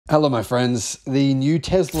Hello, my friends. The new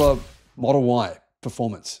Tesla Model Y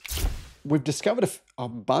performance. We've discovered a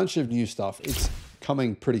bunch of new stuff. It's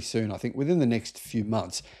coming pretty soon, I think, within the next few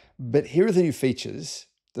months. But here are the new features.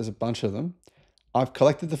 There's a bunch of them. I've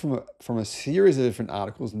collected them from a series of different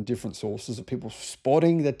articles and different sources of people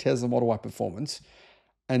spotting the Tesla Model Y performance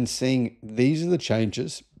and seeing these are the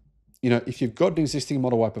changes. You know, if you've got an existing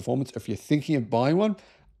Model Y performance, if you're thinking of buying one,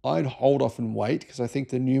 I'd hold off and wait because I think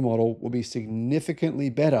the new model will be significantly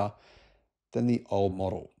better than the old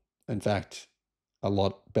model. In fact, a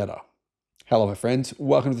lot better. Hello, my friends.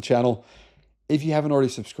 Welcome to the channel. If you haven't already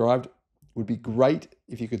subscribed, it would be great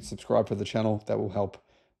if you could subscribe to the channel. That will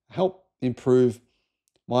help improve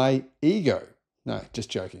my ego. No, just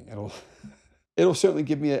joking. It'll certainly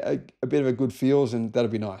give me a bit of a good feels, and that'll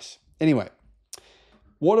be nice. Anyway,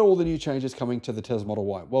 what are all the new changes coming to the Tesla Model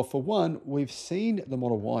Y? Well, for one, we've seen the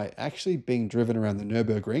Model Y actually being driven around the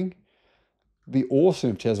Nürburgring. It'd be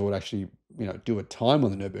awesome if Tesla would actually, do a time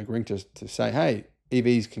on the Nürburgring to say, hey,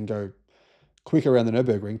 EVs can go quick around the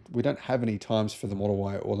Nürburgring. We don't have any times for the Model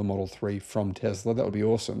Y or the Model 3 from Tesla. That would be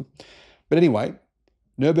awesome. But anyway,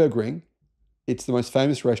 Nürburgring, it's the most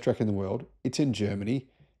famous racetrack in the world. It's in Germany.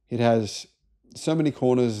 It has so many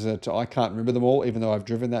corners that I can't remember them all, even though I've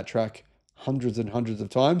driven that track hundreds and hundreds of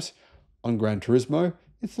times on Gran Turismo.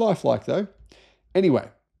 It's lifelike though. Anyway,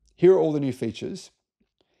 here are all the new features.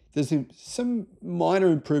 There's some minor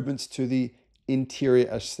improvements to the interior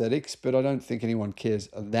aesthetics, but I don't think anyone cares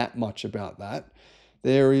that much about that.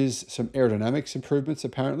 There is some aerodynamics improvements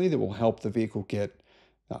apparently that will help the vehicle get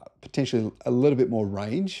potentially a little bit more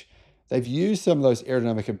range. They've used some of those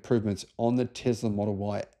aerodynamic improvements on the Tesla Model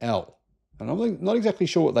Y L. And I'm not exactly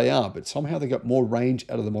sure what they are, but somehow they got more range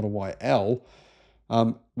out of the Model Y L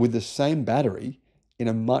with the same battery in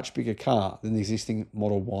a much bigger car than the existing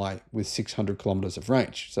Model Y with 600 kilometers of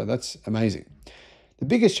range. So that's amazing. The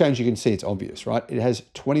biggest change you can see, it's obvious, right? It has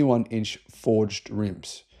 21-inch forged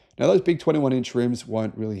rims. Now, those big 21-inch rims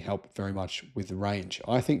won't really help very much with range.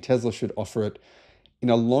 I think Tesla should offer it in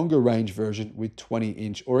a longer range version with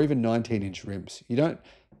 20-inch or even 19-inch rims.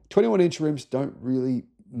 21-inch rims don't really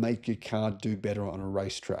make your car do better on a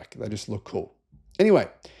racetrack. They just look cool. Anyway,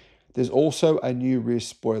 there's also a new rear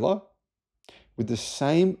spoiler with the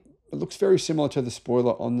same, it looks very similar to the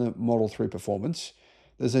spoiler on the Model 3 Performance.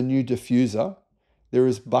 There's a new diffuser. There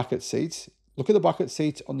is bucket seats. Look at the bucket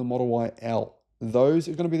seats on the Model Y L. Those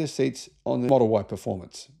are going to be the seats on the Model Y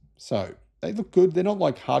Performance. So they look good. They're not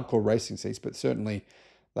like hardcore racing seats, but certainly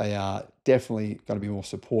they are definitely going to be more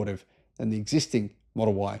supportive than the existing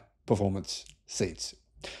Model Y Performance seats.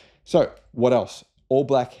 So what else? All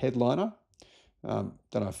black headliner. Don't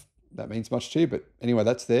know if that means much to you, but anyway,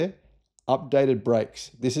 that's there. Updated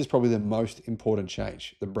brakes. This is probably the most important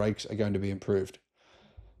change. The brakes are going to be improved.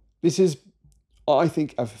 This is, I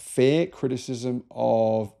think, a fair criticism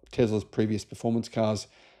of Tesla's previous performance cars.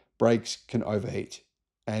 Brakes can overheat.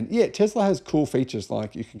 And yeah, Tesla has cool features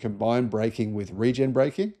like you can combine braking with regen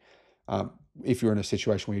braking. If you're in a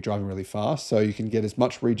situation where you're driving really fast, so you can get as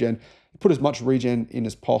much regen, put as much regen in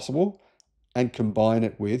as possible and combine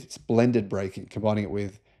it with, it's blended braking, combining it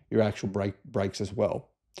with your actual brakes as well.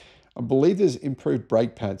 I believe there's improved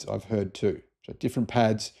brake pads I've heard too. So different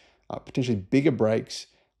pads, potentially bigger brakes,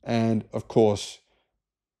 and of course,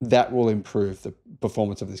 that will improve the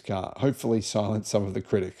performance of this car, hopefully silence some of the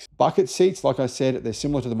critics. Bucket seats, like I said, they're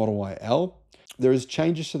similar to the Model Y L. There is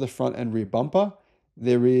changes to the front and rear bumper.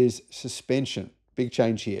 There is suspension, big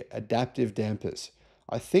change here, adaptive dampers.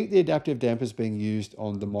 I think the adaptive dampers being used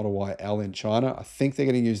on the Model Y L in China, I think they're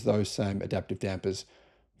going to use those same adaptive dampers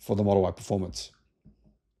for the Model Y Performance.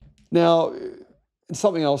 Now,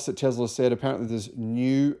 something else that Tesla said, apparently there's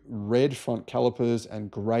new red front calipers and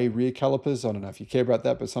gray rear calipers. I don't know if you care about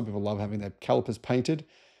that, but some people love having their calipers painted.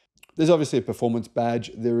 There's obviously a performance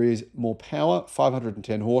badge. There is more power,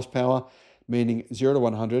 510 horsepower, meaning 0 to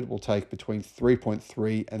 100 will take between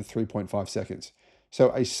 3.3 and 3.5 seconds. So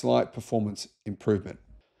a slight performance improvement.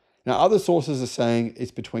 Now, other sources are saying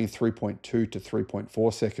it's between 3.2 to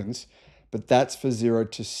 3.4 seconds, but that's for 0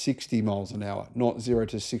 to 60 miles an hour, not 0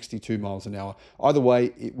 to 62 miles an hour. Either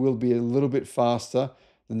way, it will be a little bit faster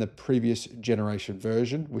than the previous generation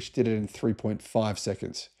version, which did it in 3.5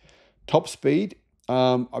 seconds. Top speed,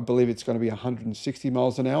 I believe it's going to be 160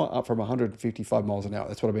 miles an hour, up from 155 miles an hour.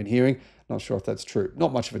 That's what I've been hearing. Not sure if that's true.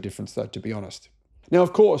 Not much of a difference though, to be honest. Now,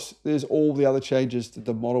 of course, there's all the other changes that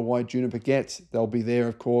the Model Y Juniper gets. They'll be there,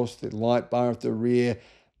 of course, the light bar at the rear,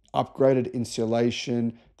 upgraded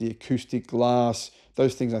insulation, the acoustic glass.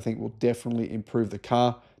 Those things I think will definitely improve the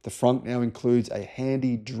car. The front now includes a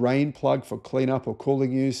handy drain plug for cleanup or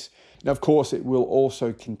cooling use. Now, of course, it will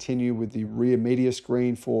also continue with the rear media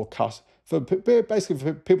screen basically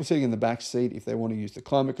for people sitting in the back seat if they want to use the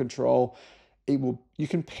climate control. You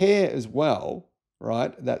can pair as well,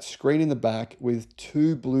 right, that screen in the back with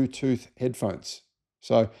two Bluetooth headphones.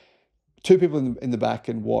 So two people in the back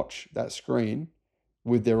can watch that screen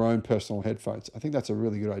with their own personal headphones. I think that's a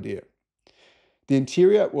really good idea. The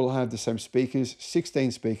interior will have the same speakers,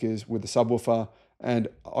 16 speakers with a subwoofer, and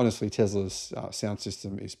honestly, Tesla's sound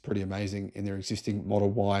system is pretty amazing in their existing Model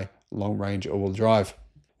Y long-range all-wheel drive.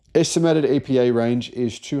 Estimated EPA range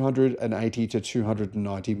is 280 to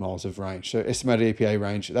 290 miles of range. So estimated EPA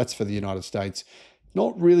range, that's for the United States.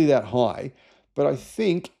 Not really that high, but I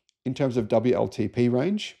think in terms of WLTP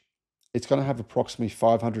range, it's going to have approximately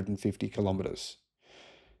 550 kilometers.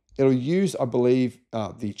 It'll use, I believe,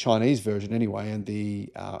 the Chinese version anyway, and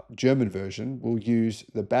the German version will use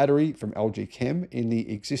the battery from LG Chem in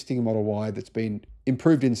the existing Model Y that's been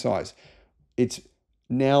improved in size. It's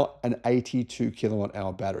now an 82 kilowatt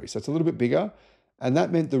hour battery. So it's a little bit bigger. And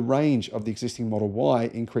that meant the range of the existing Model Y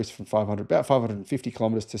increased from about 550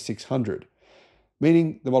 kilometers to 600,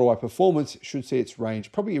 meaning the Model Y Performance should see its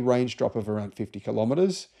range, probably a range drop of around 50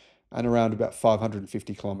 kilometers and around about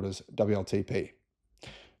 550 kilometers WLTP.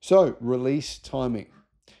 So release timing.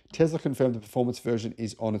 Tesla confirmed the Performance version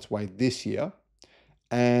is on its way this year,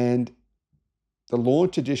 and the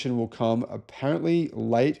launch edition will come apparently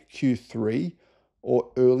late Q3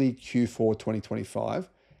 or early Q4 2025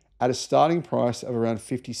 at a starting price of around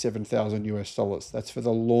 57,000 US dollars. That's for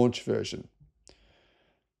the launch version.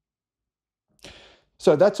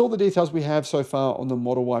 So that's all the details we have so far on the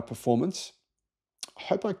Model Y Performance. I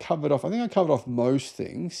hope I covered off, I think I covered off most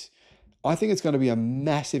things. I think it's going to be a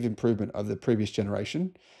massive improvement of the previous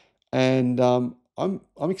generation. And I'm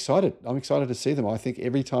excited. I'm excited to see them. I think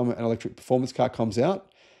every time an electric performance car comes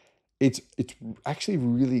out, it's actually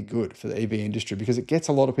really good for the EV industry because it gets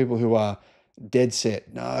a lot of people who are dead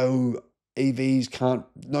set, no, EVs can't,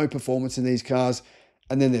 no performance in these cars.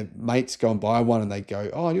 And then their mates go and buy one and they go,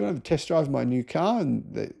 oh, do you want to have a test drive my new car?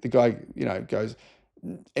 And the guy, goes,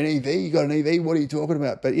 an EV, you got an EV? What are you talking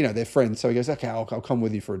about? But, they're friends. So he goes, okay, I'll come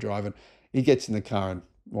with you for a drive. And he gets in the car and,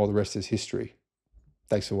 well, the rest is history.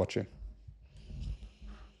 Thanks for watching.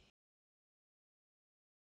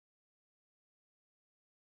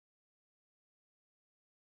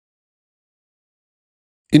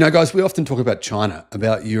 Guys, we often talk about China,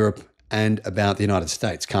 about Europe, and about the United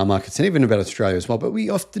States car markets, and even about Australia as well. But we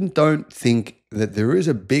often don't think that there is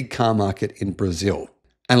a big car market in Brazil.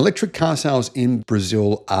 And electric car sales in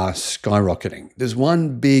Brazil are skyrocketing. There's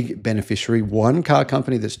one big beneficiary, one car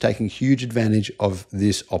company that's taking huge advantage of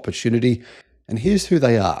this opportunity. And here's who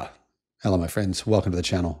they are. Hello, my friends. Welcome to the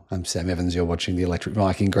channel. I'm Sam Evans. You're watching the Electric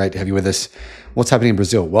Viking. Great to have you with us. What's happening in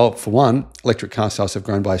Brazil? Well, for one, electric car sales have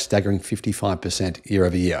grown by a staggering 55% year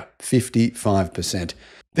over year. 55%.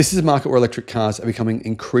 This is a market where electric cars are becoming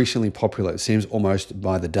increasingly popular, it seems almost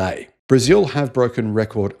by the day. Brazil have broken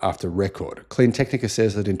record after record. Clean Technica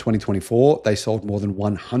says that in 2024, they sold more than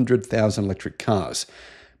 100,000 electric cars,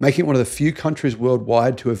 making it one of the few countries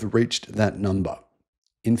worldwide to have reached that number.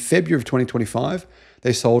 In February of 2025,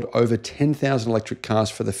 they sold over 10,000 electric cars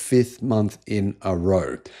for the 5th month in a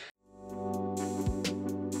row.